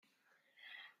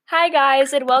Hi,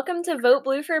 guys, and welcome to Vote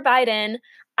Blue for Biden.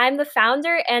 I'm the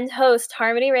founder and host,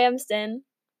 Harmonie Ramsden.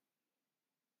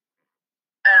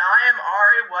 And I am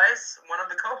Ari Weiss, one of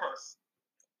the co-hosts.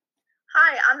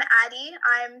 Hi, I'm Addie.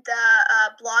 I'm the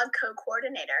blog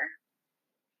co-coordinator.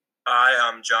 Hi,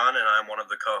 I'm John, and I'm one of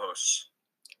the co-hosts.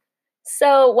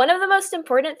 So, one of the most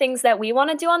important things that we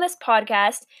want to do on this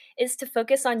podcast is to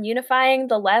focus on unifying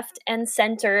the left and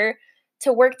center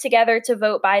to work together to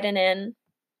vote Biden in.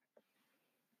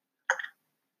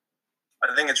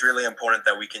 I think it's really important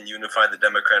that we can unify the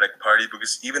Democratic Party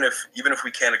because even if we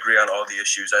can't agree on all the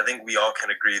issues, I think we all can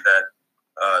agree that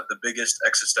the biggest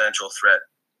existential threat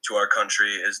to our country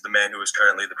is the man who is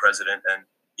currently the president. And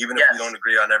even if we don't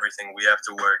agree on everything, we have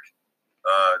to work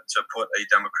to put a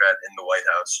Democrat in the White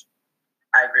House.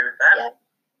 I agree with that. Yeah,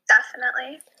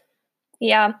 definitely.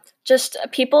 Yeah, just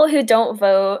people who don't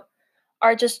vote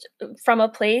are just from a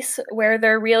place where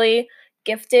they're really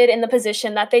gifted in the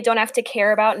position that they don't have to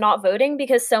care about not voting,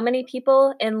 because so many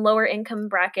people in lower income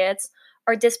brackets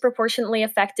are disproportionately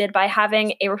affected by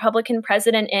having a Republican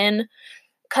president in,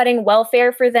 cutting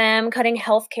welfare for them, cutting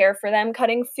health care for them,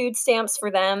 cutting food stamps for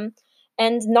them.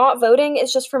 And not voting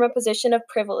is just from a position of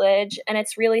privilege. And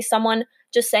it's really someone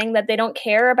just saying that they don't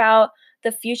care about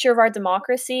the future of our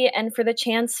democracy and for the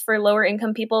chance for lower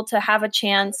income people to have a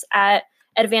chance at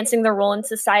advancing their role in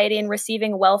society and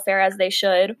receiving welfare as they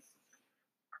should.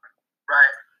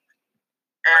 Right.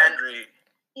 And I agree.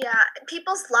 Yeah,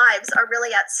 people's lives are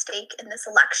really at stake in this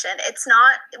election. It's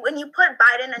not, when you put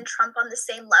Biden and Trump on the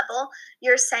same level,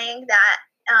 you're saying that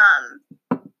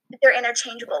they're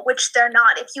interchangeable, which they're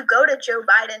not. If you go to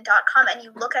joebiden.com and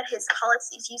you look at his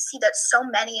policies, you see that so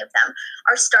many of them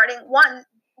are starting, one,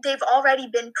 they've already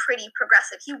been pretty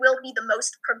progressive. He will be the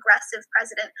most progressive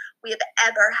president we have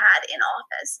ever had in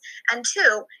office. And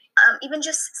two, even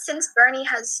just since Bernie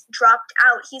has dropped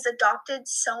out, he's adopted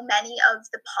so many of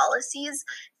the policies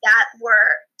that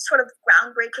were sort of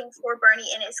groundbreaking for Bernie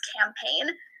in his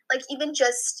campaign. Like even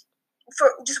just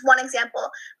for just one example,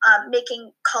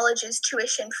 making colleges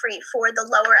tuition free for the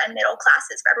lower and middle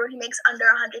classes, for everyone who makes under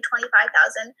 $125,000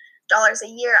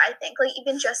 a year, I think. Like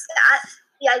even just that,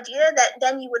 the idea that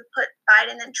then you would put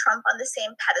Biden and Trump on the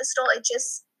same pedestal,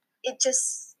 it's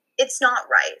not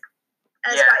right.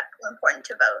 And it's why it's so important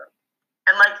to vote.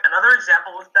 And like another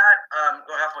example with that,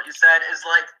 going off what you said, is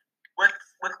like with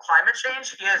climate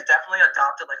change, he has definitely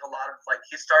adopted like a lot of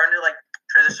he's starting to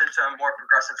transition to a more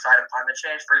progressive side of climate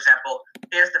change. For example,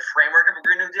 he has the framework of a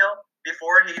Green New Deal.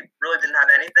 Before he really didn't have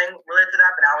anything related to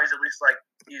that, but now he's at least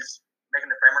he's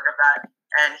making the framework of that.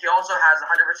 And he also has a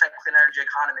 100% clean energy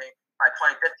economy by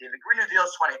 2050. The Green New Deal is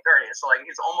 2030, so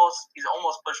he's almost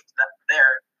pushed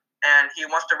there. And he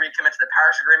wants to recommit to the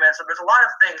Paris Agreement. So there's a lot of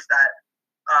things that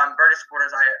Bernie supporters,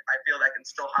 I feel, that can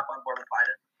still hop on board with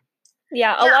Biden.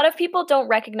 Yeah, a lot of people don't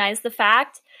recognize the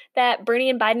fact that Bernie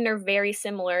and Biden are very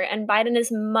similar, and Biden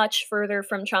is much further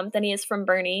from Trump than he is from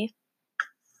Bernie.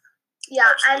 Yeah,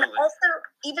 Absolutely. and also,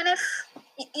 even if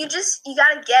you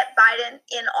got to get Biden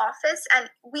in office, and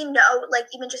we know,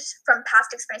 even just from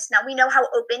past experience now, we know how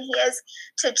open he is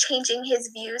to changing his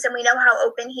views, and we know how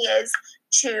open he is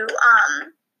to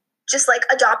just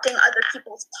adopting other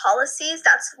people's policies.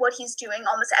 That's what he's doing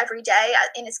almost every day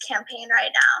in his campaign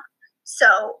right now.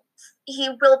 So he's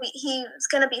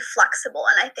going to be flexible,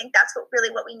 and I think that's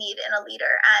what we need in a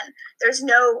leader. And there's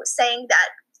no saying that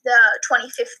the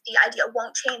 2050 idea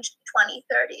won't change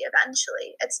 2030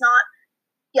 eventually. It's not,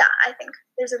 I think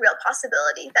there's a real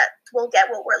possibility that we'll get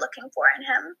what we're looking for in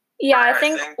him. Yeah, I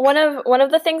think one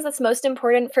of the things that's most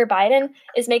important for Biden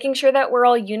is making sure that we're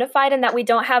all unified and that we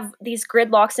don't have these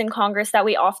gridlocks in Congress that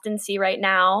we often see right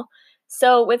now.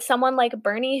 So with someone like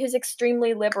Bernie, who's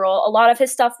extremely liberal, a lot of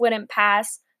his stuff wouldn't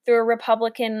pass through a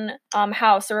Republican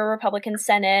House or a Republican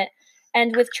Senate.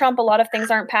 And with Trump, a lot of things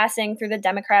aren't passing through the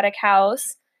Democratic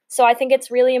House. So I think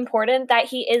it's really important that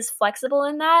he is flexible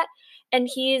in that, and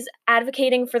he's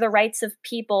advocating for the rights of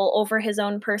people over his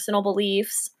own personal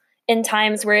beliefs in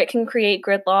times where it can create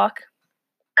gridlock.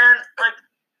 And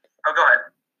go ahead.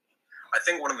 I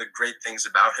think one of the great things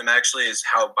about him actually is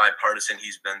how bipartisan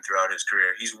he's been throughout his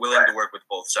career. He's willing to work with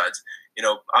both sides.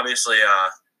 Obviously,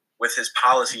 with his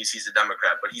policies, he's a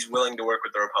Democrat, but he's willing to work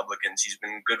with the Republicans. He's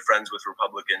been good friends with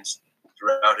Republicans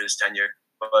throughout his tenure.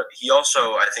 But he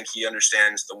also, I think he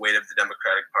understands the weight of the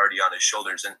Democratic Party on his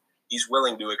shoulders, and he's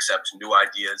willing to accept new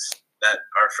ideas that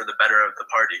are for the better of the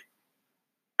party.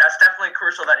 That's definitely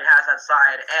crucial that he has that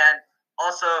side. And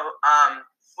also,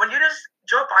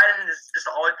 Joe Biden has just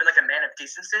always been a man of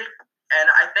decency. And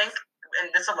I think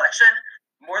in this election,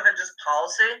 more than just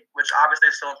policy, which obviously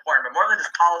is still important, but more than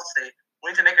just policy, we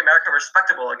need to make America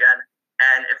respectable again.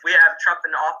 And if we have Trump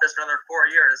in office, office for another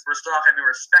 4 years, we're still not going to be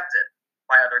respected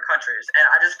by other countries. And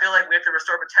I just feel like we have to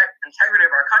restore integrity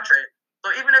of our country.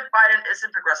 So even if Biden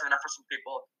isn't progressive enough for some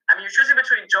people, I mean, you're choosing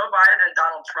between Joe Biden and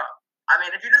Donald Trump. I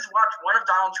mean, if you just watch one of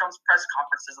Donald Trump's press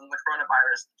conferences on the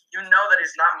coronavirus, you know that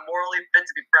he's not morally fit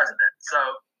to be president. So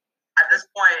at this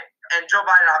point, and Joe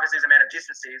Biden obviously is a man of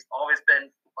decency. He's always been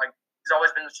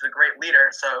such a great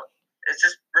leader. So it's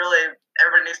just really,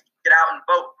 everybody needs to get out and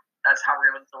vote. That's how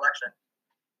we're going to win this election.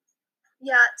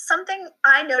 Yeah, something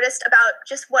I noticed about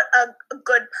just what a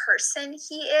good person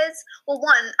he is. Well,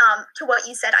 one, to what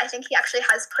you said, I think he actually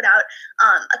has put out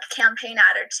a campaign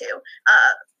ad or two,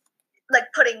 like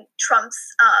putting Trump's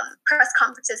press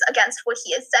conferences against what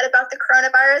he has said about the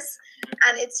coronavirus,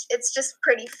 and it's just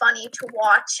pretty funny to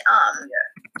watch.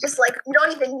 Just like, we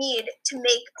don't even need to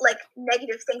make like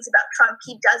negative things about Trump.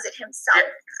 He does it himself. Yeah,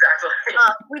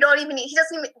 exactly. We don't even need.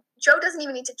 Joe doesn't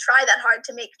even need to try that hard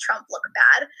to make Trump look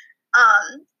bad.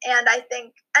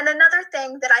 And another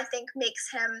thing that I think makes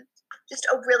him just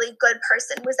a really good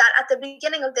person was that at the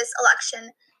beginning of this election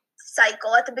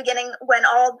cycle, at the beginning when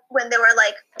there were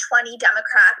like 20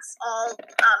 Democrats all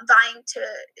vying to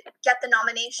get the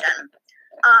nomination,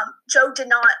 Joe did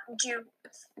not do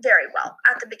very well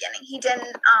at the beginning. He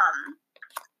didn't.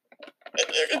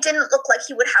 It didn't look like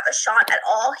he would have a shot at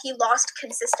all. He lost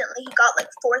consistently. He got like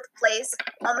 4th place,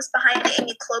 almost behind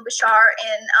Amy Klobuchar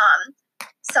in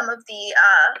some of the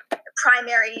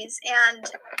primaries,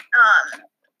 and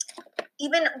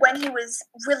even when he was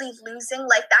really losing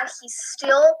like that, he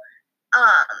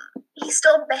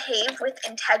still behaved with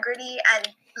integrity and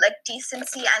like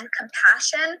decency and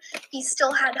compassion. He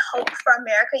still had hope for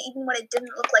America, even when it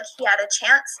didn't look like he had a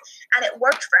chance, and it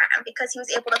worked for him because he was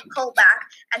able to pull back,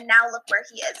 and now look where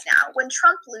he is now. When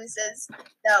Trump loses,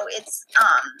 though,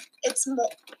 it's more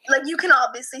like, you can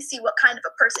obviously see what kind of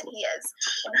a person he is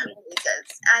when he loses,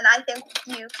 and I think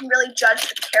you can really judge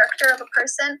the character of a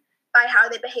person by how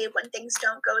they behave when things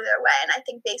don't go their way. And I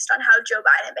think based on how Joe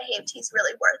Biden behaved, he's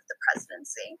really worth the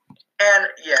presidency.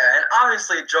 And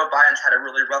obviously Joe Biden's had a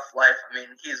really rough life. I mean,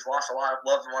 he's lost a lot of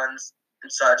loved ones and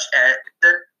such, and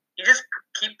he just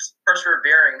keeps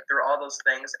persevering through all those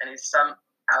things, and he somehow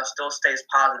still stays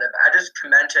positive. I just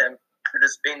commend him for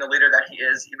just being the leader that he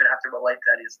is, even after the life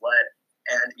that he's led.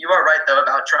 And you are right, though,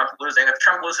 about Trump losing. If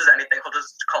Trump loses anything, he'll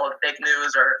just call it fake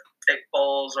news or fake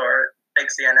polls or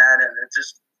fake CNN, and it's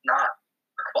just not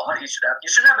the quality you should have. You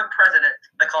shouldn't have a president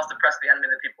that calls the press the enemy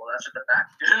of the people. That's just a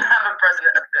fact. You shouldn't have a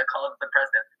president that calls the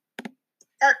president.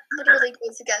 That literally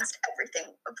goes against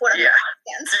everything of what America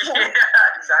stands for. Yeah,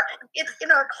 exactly. It's in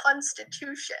our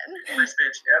Constitution. Free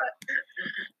speech, yeah.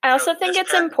 I also think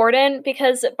it's important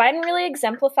because Biden really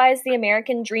exemplifies the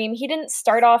American dream. He didn't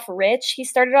start off rich. He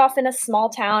started off in a small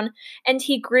town, and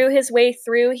he grew his way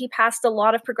through. He passed a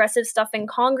lot of progressive stuff in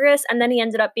Congress, and then he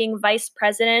ended up being vice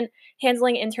president,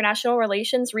 handling international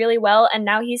relations really well, and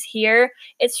now he's here.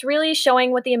 It's really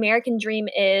showing what the American dream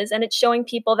is, and it's showing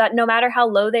people that no matter how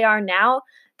low they are now,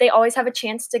 they always have a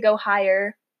chance to go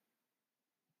higher.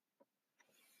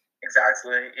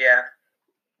 Exactly, yeah.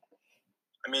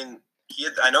 I mean,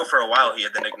 I know for a while he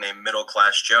had the nickname Middle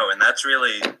Class Joe, and that's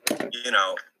really,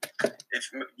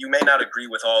 if you may not agree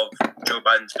with all of Joe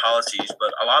Biden's policies,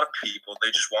 but a lot of people,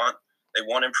 they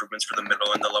want improvements for the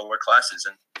middle and the lower classes,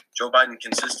 and Joe Biden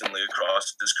consistently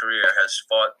across his career has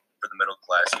fought for the middle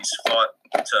class. He's fought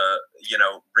to,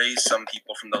 raise some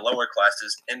people from the lower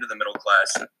classes into the middle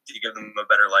class to give them a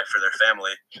better life for their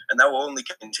family, and that will only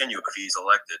continue if he's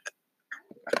elected.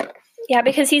 Yeah,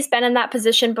 because he's been in that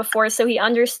position before, so he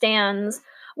understands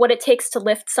what it takes to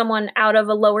lift someone out of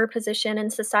a lower position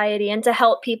in society and to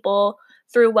help people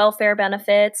through welfare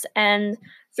benefits and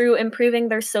through improving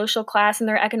their social class and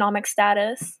their economic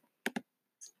status.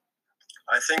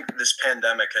 I think this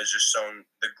pandemic has just shown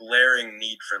the glaring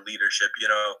need for leadership.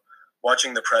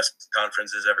 Watching the press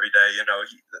conferences every day,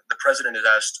 the president is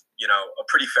asked, a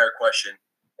pretty fair question,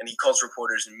 and he calls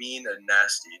reporters mean and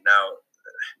nasty. Now,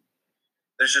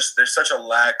 there's such a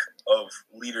lack of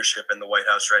leadership in the White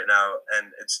House right now,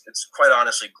 and it's quite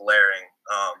honestly glaring.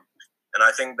 And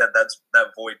I think that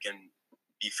void can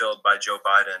be filled by Joe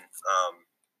Biden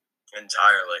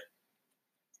entirely.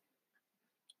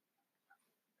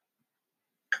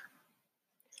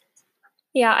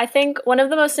 Yeah, I think one of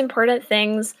the most important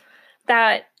things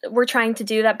that we're trying to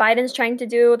do, that Biden's trying to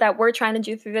do, that we're trying to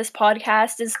do through this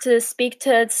podcast is to speak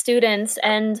to students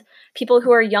and people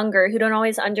who are younger, who don't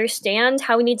always understand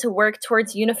how we need to work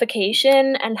towards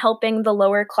unification and helping the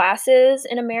lower classes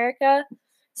in America.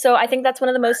 So I think that's one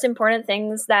of the most important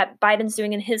things that Biden's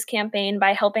doing in his campaign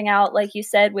by helping out, like you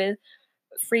said, with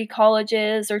free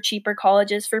colleges or cheaper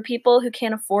colleges for people who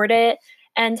can't afford it,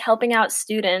 and helping out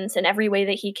students in every way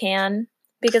that he can.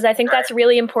 Because I think that's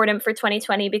really important for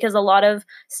 2020 because a lot of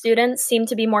students seem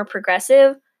to be more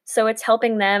progressive. So it's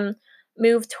helping them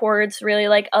move towards really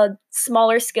like a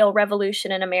smaller scale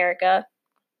revolution in America.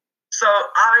 So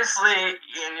obviously,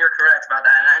 and you're correct about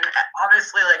that. And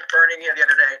obviously, like Bernie the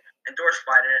other day endorsed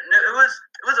Biden. And it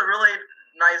was a really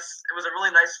nice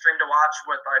stream to watch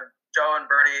with Joe and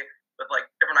Bernie with like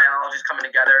different ideologies coming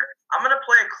together. I'm gonna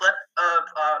play a clip of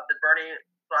the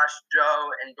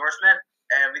Bernie/Joe endorsement,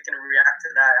 and we can react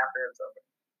to that after it's over.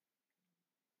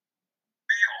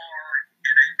 We are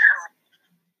in a terrible,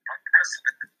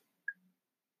 unprecedented,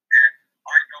 and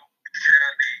I know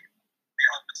Shelly, we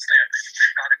understand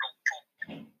we've got to go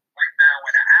forward right now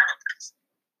and out of this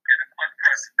in an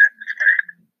unprecedented way,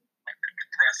 like to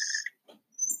address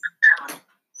the terrible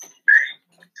pain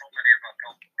so many of our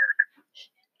fellow Americans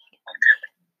are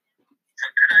feeling. So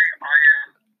today I am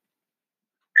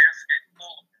asking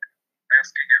all of you,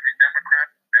 asking every Democrat,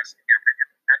 asking every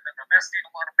independent, I'm asking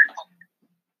a lot of Republicans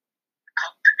to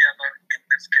come together in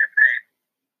this campaign,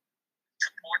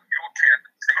 support your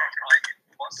candidates, I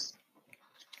endorse,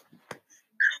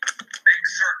 to make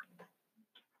certain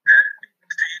that we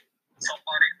see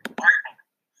somebody I know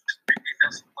who's speaking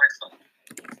just myself,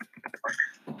 but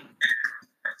president in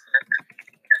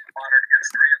the modern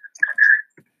history of this country,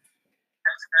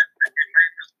 president that you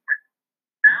made this point.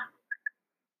 Now,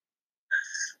 this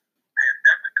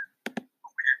pandemic,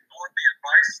 we ignored the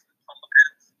advice that some of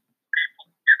his people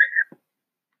were giving him,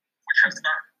 which has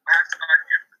not used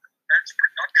the Defense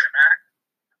Production Act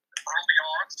early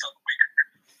on so that we can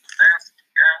reduce masks,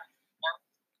 gowns, gloves,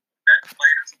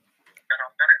 ventilators that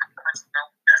our medical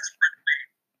personnel desperately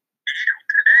need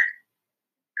today.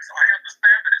 Because I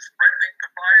understand that it's threatening to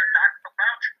fire Dr.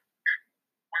 Fauci,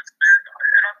 what's been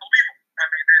an unbelievable. I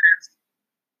mean, it is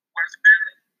what's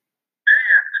been day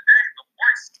after day the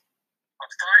voice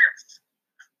of science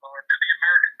to the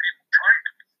American people, trying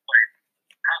to explain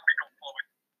how we go forward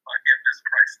in this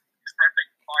crisis. He's threatening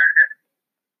to fire him.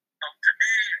 So to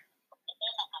me,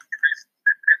 all of those reasons,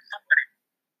 and so many,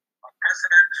 a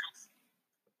president who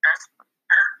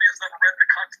apparently has never read the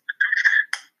Constitution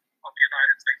of the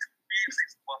United States, who believes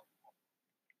he's above the law. A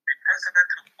president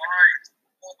who lies, a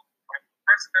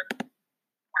president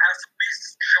who has at least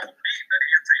shown me that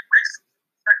he is a racist,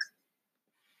 sexist,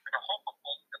 and a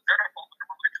homophobe, and a xenophobe, and a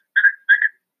religious bigot.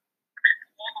 I mean, for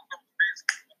all of those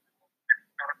reasons,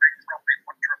 we've got to make Trump a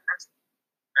one-term president,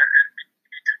 and we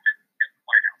need to in the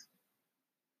White House.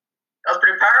 That was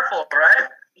pretty powerful, right?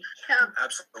 Yeah.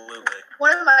 Absolutely.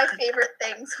 One of my favorite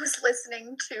things was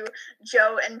listening to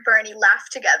Joe and Bernie laugh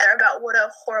together about what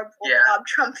a horrible job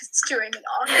Trump is doing in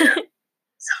office.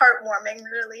 It's heartwarming,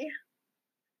 really.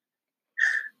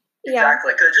 Yeah.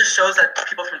 Exactly, because it just shows that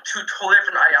people from two totally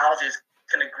different ideologies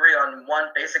can agree on one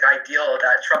basic ideal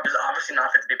that Trump is obviously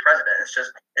not fit to be president. It's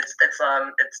just it's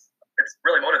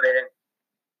really motivating.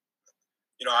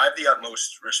 You know, I have the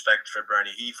utmost respect for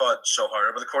Bernie. He fought so hard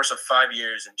over the course of 5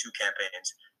 years and 2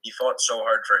 campaigns. He fought so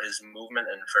hard for his movement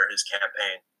and for his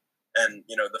campaign. And,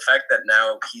 you know, the fact that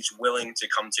now he's willing to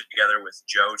come together with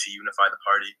Joe to unify the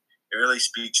party, it really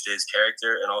speaks to his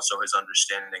character and also his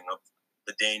understanding of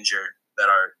the danger that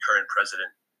our current president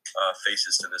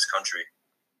faces to this country.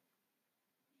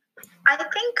 I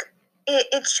think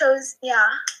it shows,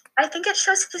 I think it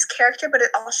shows his character, but it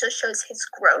also shows his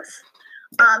growth.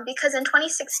 Because in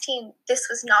 2016, this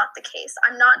was not the case.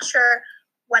 I'm not sure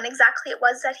when exactly it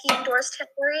was that he endorsed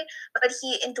Hillary, but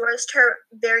he endorsed her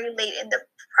very late in the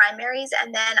primaries,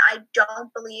 and then I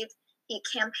don't believe he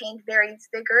campaigned very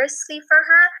vigorously for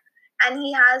her, and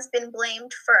he has been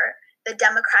blamed for the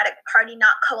Democratic Party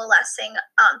not coalescing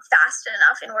fast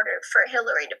enough in order for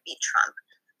Hillary to beat Trump.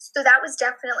 So that was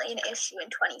definitely an issue in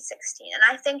 2016, and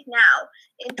I think now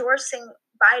endorsing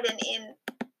Biden in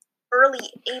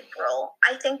early April,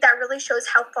 I think that really shows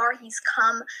how far he's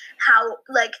come, how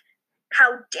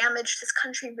damaged this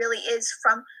country really is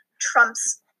from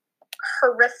Trump's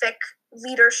horrific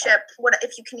leadership, what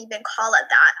if you can even call it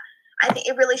that. I think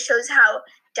it really shows how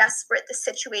desperate the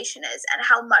situation is and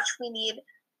how much we need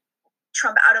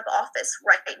Trump out of office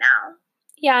right now.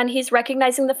 Yeah, and he's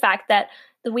recognizing the fact that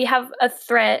we have a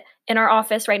threat in our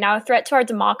office right now, a threat to our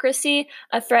democracy,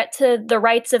 a threat to the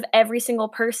rights of every single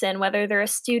person, whether they're a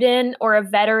student or a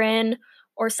veteran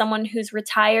or someone who's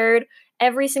retired.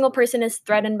 Every single person is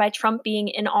threatened by Trump being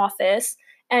in office.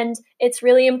 And it's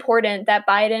really important that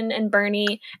Biden and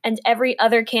Bernie and every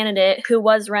other candidate who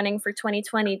was running for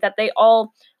 2020, that they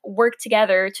all work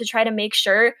together to try to make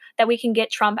sure that we can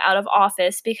get Trump out of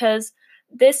office, because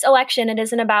this election, it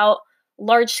isn't about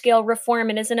large-scale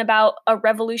reform. It isn't about a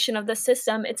revolution of the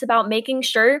system. It's about making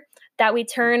sure that we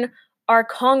turn our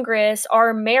Congress,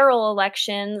 our mayoral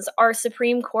elections, our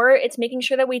Supreme Court, it's making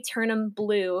sure that we turn them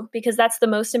blue, because that's the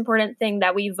most important thing,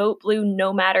 that we vote blue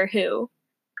no matter who.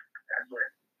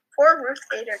 Poor Ruth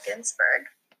Bader Ginsburg.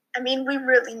 I mean, we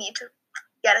really need to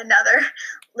get another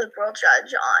liberal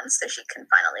judge on so she can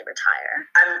finally retire.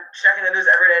 I'm checking the news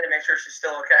every day to make sure she's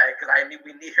still okay, because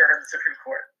we need her in the Supreme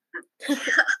Court.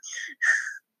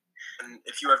 And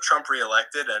if you have Trump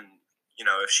reelected, and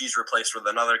if she's replaced with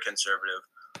another conservative,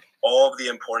 all of the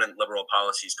important liberal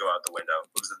policies go out the window,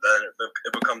 because then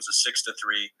it becomes a 6-3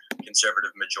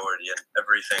 conservative majority, and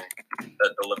everything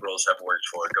that the liberals have worked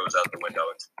for goes out the window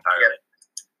entirely.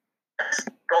 Yeah.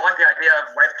 Don't like the idea of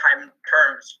lifetime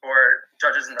terms for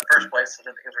judges in the first place, which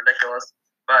I think is ridiculous.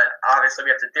 But obviously,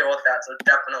 we have to deal with that. So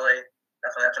definitely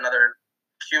that's another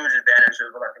huge advantage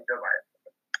of electing Joe Biden.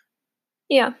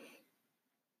 Yeah.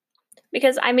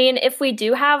 Because, I mean, if we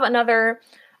do have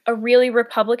a really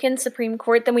Republican Supreme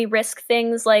Court, then we risk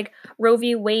things like Roe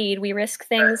v. Wade. We risk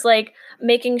things like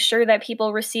making sure that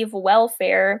people receive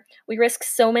welfare. We risk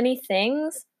so many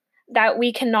things that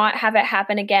we cannot have it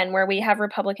happen again, where we have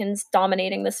Republicans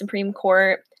dominating the Supreme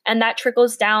Court. And that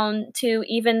trickles down to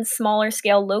even smaller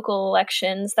scale local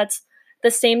elections. That's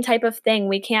the same type of thing.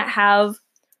 We can't have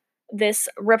this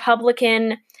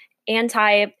Republican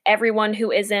anti-everyone who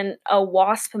isn't a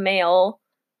WASP male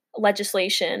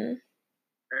legislation.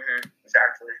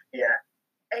 Exactly. Yeah.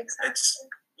 Exactly.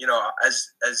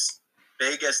 It's as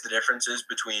big as the difference is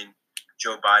between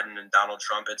Joe Biden and Donald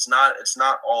Trump, it's not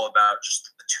all about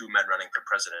just the two men running for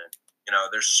president.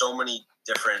 There's so many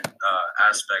different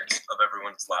aspects of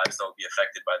everyone's lives that will be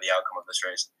affected by the outcome of this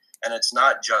race, and it's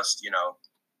not just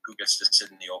who gets to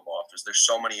sit in the Oval Office. There's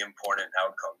so many important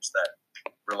outcomes that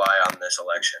rely on this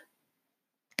election.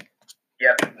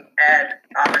 Yep. And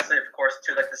obviously, of course,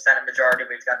 too, like the Senate majority,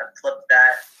 we've got to flip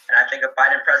that. And I think a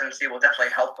Biden presidency will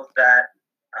definitely help with that.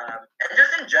 And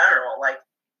just in general, like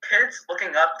kids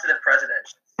looking up to the president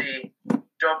should see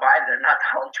Joe Biden and not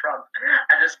Donald Trump.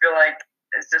 I just feel like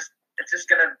it's just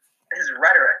gonna, his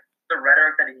rhetoric, the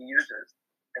rhetoric that he uses,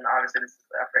 and obviously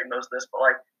everybody knows this, but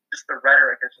like just the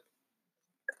rhetoric is just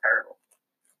terrible.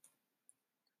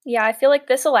 Yeah, I feel like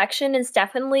this election is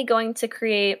definitely going to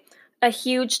create a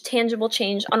huge tangible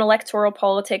change on electoral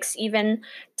politics, even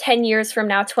 10 years from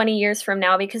now, 20 years from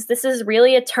now, because this is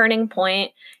really a turning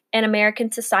point in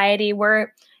American society,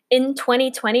 where in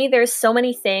 2020, there's so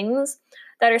many things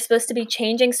that are supposed to be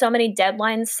changing, so many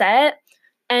deadlines set.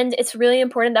 And it's really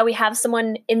important that we have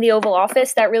someone in the Oval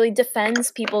Office that really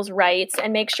defends people's rights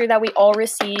and makes sure that we all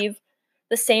receive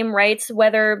the same rights,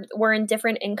 whether we're in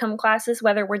different income classes,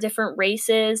 whether we're different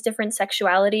races, different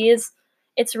sexualities.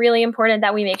 It's really important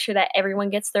that we make sure that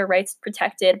everyone gets their rights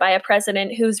protected by a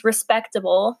president who's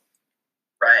respectable.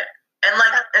 Right. And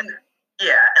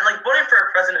voting for a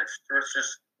president who's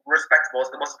just respectable is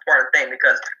the most important thing,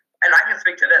 because, and I can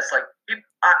speak to this, like,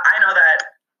 I know that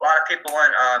a lot of people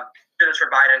in Students for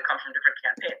Biden come from different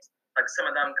campaigns. Like, some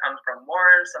of them come from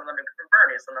Warren, some of them come from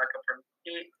Bernie, some of them come from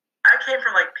Pete. I came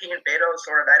from, like, Pete and Beto,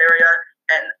 sort of that area,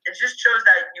 and it just shows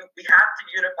that we have to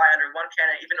unify under one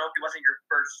candidate, even though he wasn't your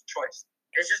first choice.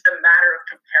 It's just a matter of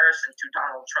comparison to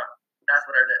Donald Trump. That's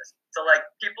what it is. So, like,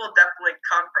 people definitely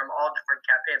come from all different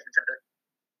campaigns, except that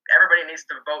everybody needs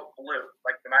to vote blue,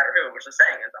 like, no matter who, which the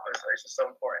saying is, obviously, it's just so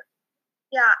important.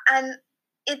 Yeah, and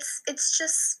it's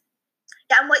just,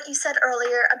 and what you said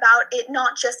earlier about it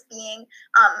not just being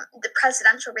the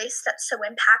presidential race that's so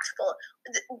impactful.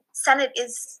 The Senate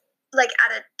is like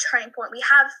at a turning point. We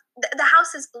have the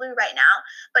House is blue right now,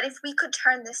 but if we could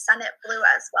turn the Senate blue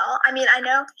as well. I mean, I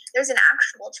know there's an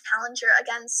actual challenger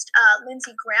against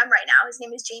Lindsey Graham right now. His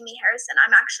name is Jamie Harrison.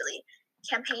 I'm actually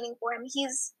campaigning for him.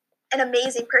 He's an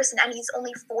amazing person, and he's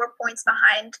only 4 points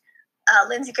behind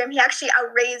Lindsey Graham. He actually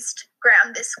outraised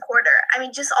Graham this quarter. I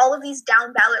mean, just all of these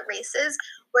down ballot races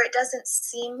where it doesn't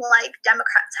seem like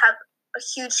Democrats have a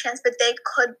huge chance, but they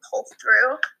could pull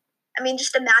through. I mean,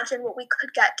 just imagine what we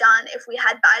could get done if we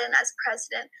had Biden as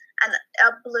president and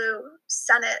a blue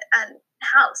Senate and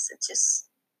House. It's just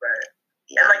right.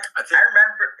 Yeah. And I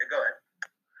remember. Go ahead.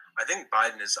 I think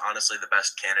Biden is honestly the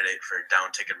best candidate for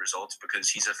down ticket results,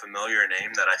 because he's a familiar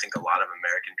name that I think a lot of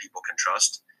American people can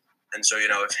trust. And so,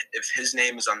 if his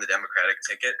name is on the Democratic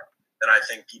ticket, then I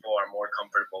think people are more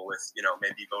comfortable with,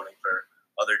 maybe voting for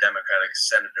other Democratic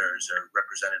senators or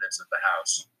representatives of the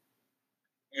House.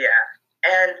 Yeah.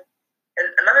 And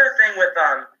another thing with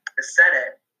the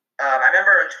Senate, I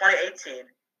remember in 2018,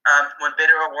 when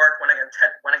Beto O'Rourke went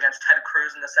against Ted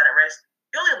Cruz in the Senate race,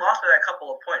 he only lost by a couple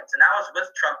of points, and that was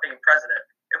with Trump being president.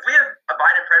 If we have a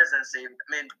Biden presidency, I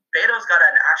mean, Beto's got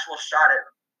an actual shot at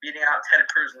beating out Ted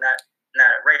Cruz in that in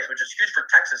that race, which is huge for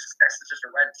Texas. Texas is just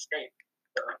a red state.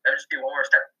 So that would just be one more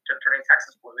step to turning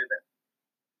Texas blue even.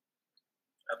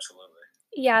 Absolutely.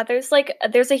 Yeah,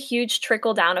 there's a huge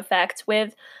trickle down effect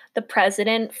with the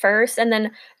president first, and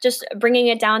then just bringing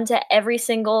it down to every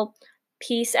single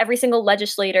piece, every single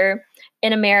legislator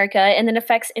in America, and then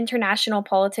affects international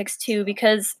politics too,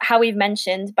 because how we've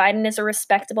mentioned, Biden is a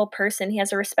respectable person. He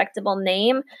has a respectable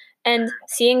name, and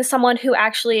seeing someone who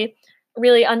actually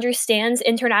really understands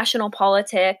international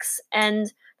politics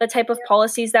and the type of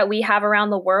policies that we have around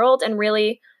the world, and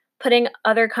really putting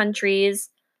other countries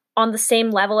on the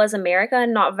same level as America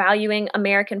and not valuing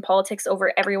American politics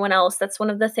over everyone else. That's one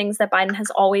of the things that Biden has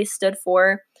always stood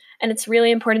for. And it's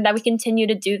really important that we continue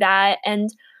to do that and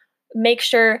make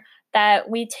sure that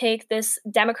we take this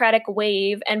Democratic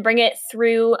wave and bring it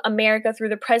through America, through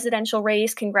the presidential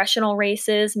race, congressional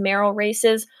races, mayoral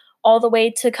races, all the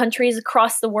way to countries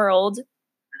across the world.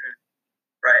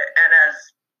 Right. And as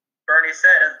Bernie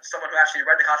said, as someone who actually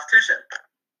read the Constitution.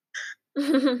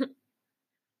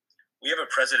 We have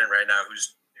a president right now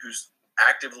who's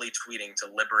actively tweeting to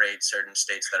liberate certain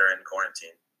states that are in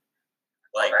quarantine.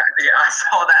 Like, yeah, I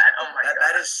saw that. Oh my God.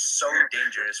 That is so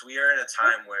dangerous. We are in a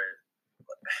time where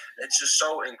it's just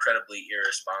so incredibly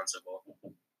irresponsible.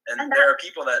 And there are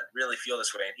people that really feel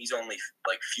this way, and he's only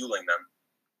like fueling them.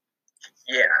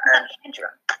 Yeah.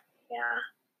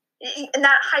 And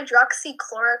that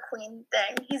hydroxychloroquine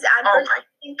thing, he's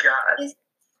advertising this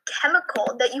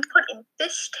chemical that you put in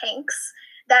fish tanks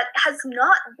that has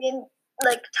not been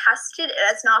tested. It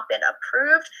has not been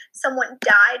approved. Someone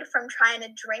died from trying to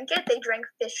drink it. They drank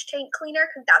fish tank cleaner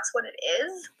because that's what it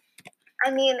is.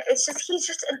 I mean, he's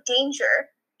just a danger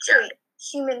to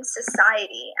human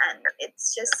society. And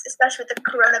it's just, especially with the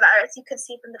coronavirus, you could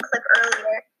see from the clip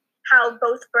earlier how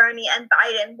both Bernie and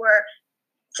Biden were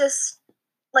just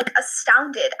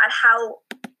astounded at how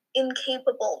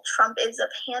incapable Trump is of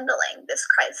handling this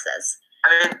crisis. I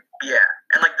mean, yeah,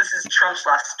 and this is Trump's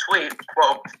last tweet.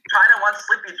 Quote: "China wants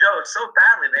Sleepy Joe so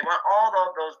badly. They want all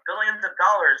those billions of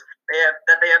dollars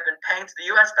that they have been paying to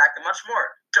the U.S. back and much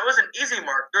more. Joe is an easy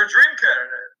mark, their dream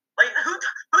candidate." Who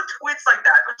tweets like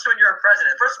that? Especially when you're a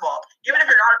president. First of all, even if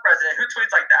you're not a president, who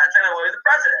tweets like that? Saying, "Well, he's the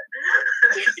president."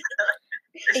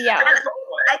 Yeah.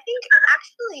 I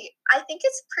think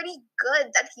it's pretty good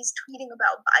that he's tweeting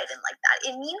about Biden like that.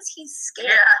 It means he's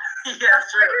scared. Yeah, The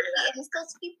harder he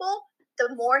insults people,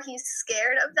 the more he's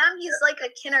scared of them. He's like a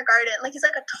kindergarten, he's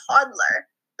like a toddler.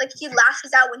 He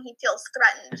lashes out when he feels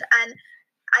threatened, and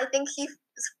I think he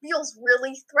feels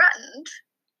really threatened.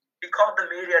 He called the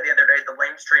media the other day the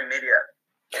lamestream media.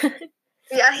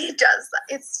 Yeah, he does.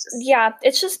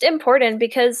 It's just important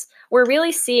because we're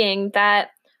really seeing that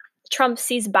Trump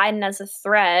sees Biden as a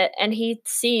threat, and he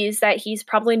sees that he's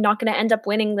probably not going to end up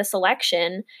winning this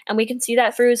election. And we can see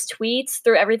that through his tweets,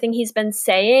 through everything he's been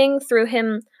saying, through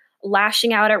him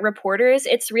lashing out at reporters.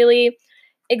 It's really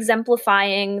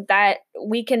exemplifying that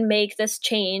we can make this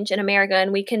change in America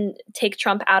and we can take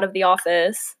Trump out of the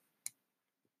office.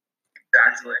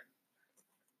 Exactly.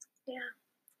 Yeah.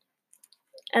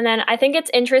 And then I think it's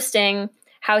interesting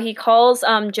how he calls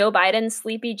Joe Biden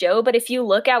Sleepy Joe. But if you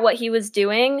look at what he was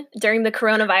doing during the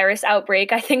coronavirus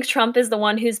outbreak, I think Trump is the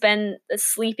one who's been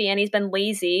sleepy and he's been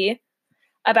lazy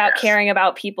about caring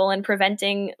about people and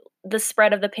preventing the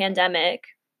spread of the pandemic.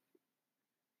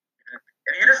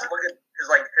 If you just look at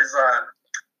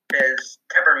his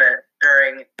temperament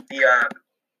during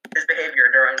his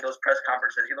behavior during those press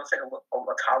conferences, he looks like a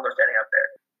toddler standing up there.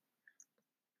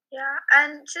 Yeah,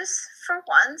 and just for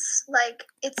once,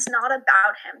 it's not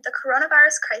about him. The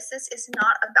coronavirus crisis is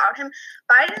not about him.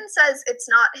 Biden says it's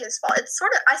not his fault.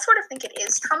 I sort of think it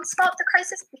is Trump's fault, the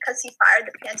crisis, because he fired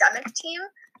the pandemic team.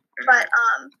 But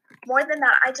more than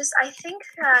that, I think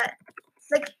that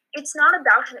it's not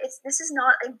about him. This is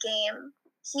not a game.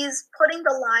 He's putting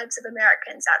the lives of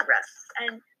Americans at risk,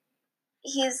 and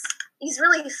he's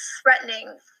really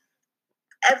threatening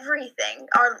everything.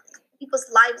 People's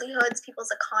livelihoods, people's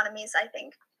economies. I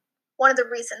think one of the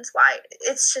reasons why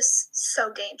it's just so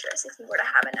dangerous if we were to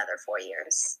have another 4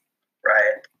 years.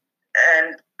 Right.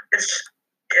 And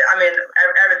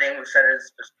everything we've said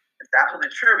is absolutely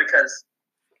true, because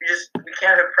we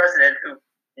can't have a president who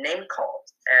name calls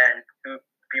and who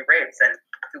berates and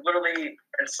who literally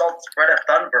insults Greta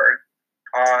Thunberg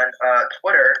on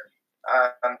Twitter,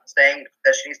 saying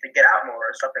that she needs to get out more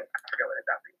or something. I forget what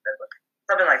exactly he said, but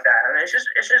something like that. I mean, it's just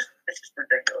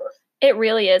ridiculous. It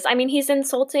really is. I mean, he's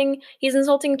insulting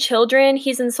children.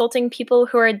 He's insulting people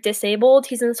who are disabled.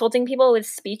 He's insulting people with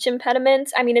speech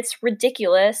impediments. I mean, it's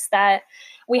ridiculous that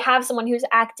we have someone who's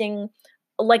acting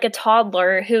like a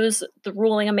toddler who's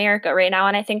ruling America right now.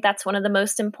 And I think that's one of the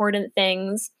most important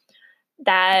things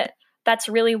that's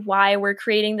really why we're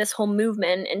creating this whole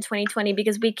movement in 2020,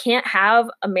 because we can't have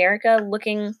America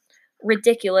looking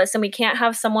ridiculous, and we can't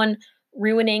have someone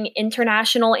ruining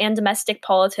international and domestic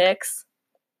politics.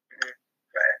 Right.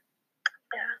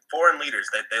 Yeah. Foreign leaders,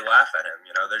 they laugh at him.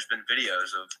 There's been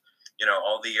videos of,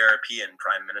 all the European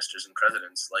prime ministers and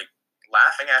presidents like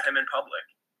laughing at him in public,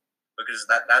 because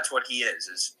that's what he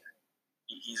is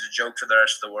he's a joke to the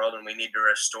rest of the world, and we need to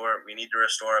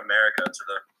restore America to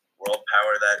the world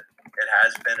power that it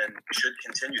has been and should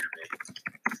continue to be.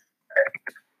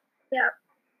 Yeah.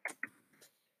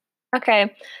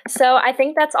 Okay, so I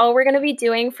think that's all we're going to be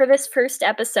doing for this first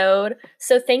episode.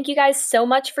 So thank you guys so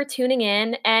much for tuning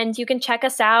in, and you can check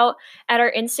us out at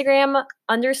our Instagram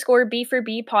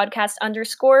 _B4B podcast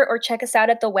 _ or check us out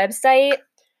at the website.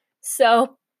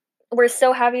 So we're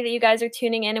so happy that you guys are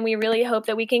tuning in, and we really hope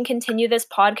that we can continue this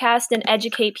podcast and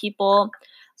educate people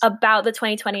about the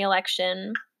 2020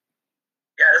 election.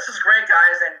 Yeah, this is great,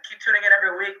 guys, and keep tuning in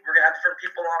every week. We're going to have different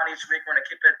people on each week. We're going to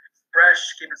keep it fresh,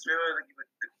 keep it smooth, keep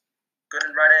it good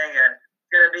and running, and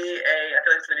it's going to be I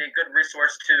feel like it's going to be a good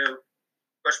resource to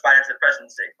push Biden to the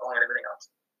presidency, along with everything else.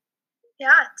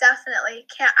 Yeah, definitely.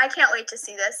 I can't wait to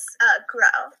see this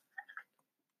grow.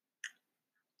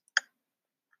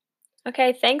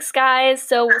 Okay, thanks, guys.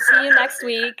 So we'll see you next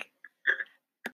week.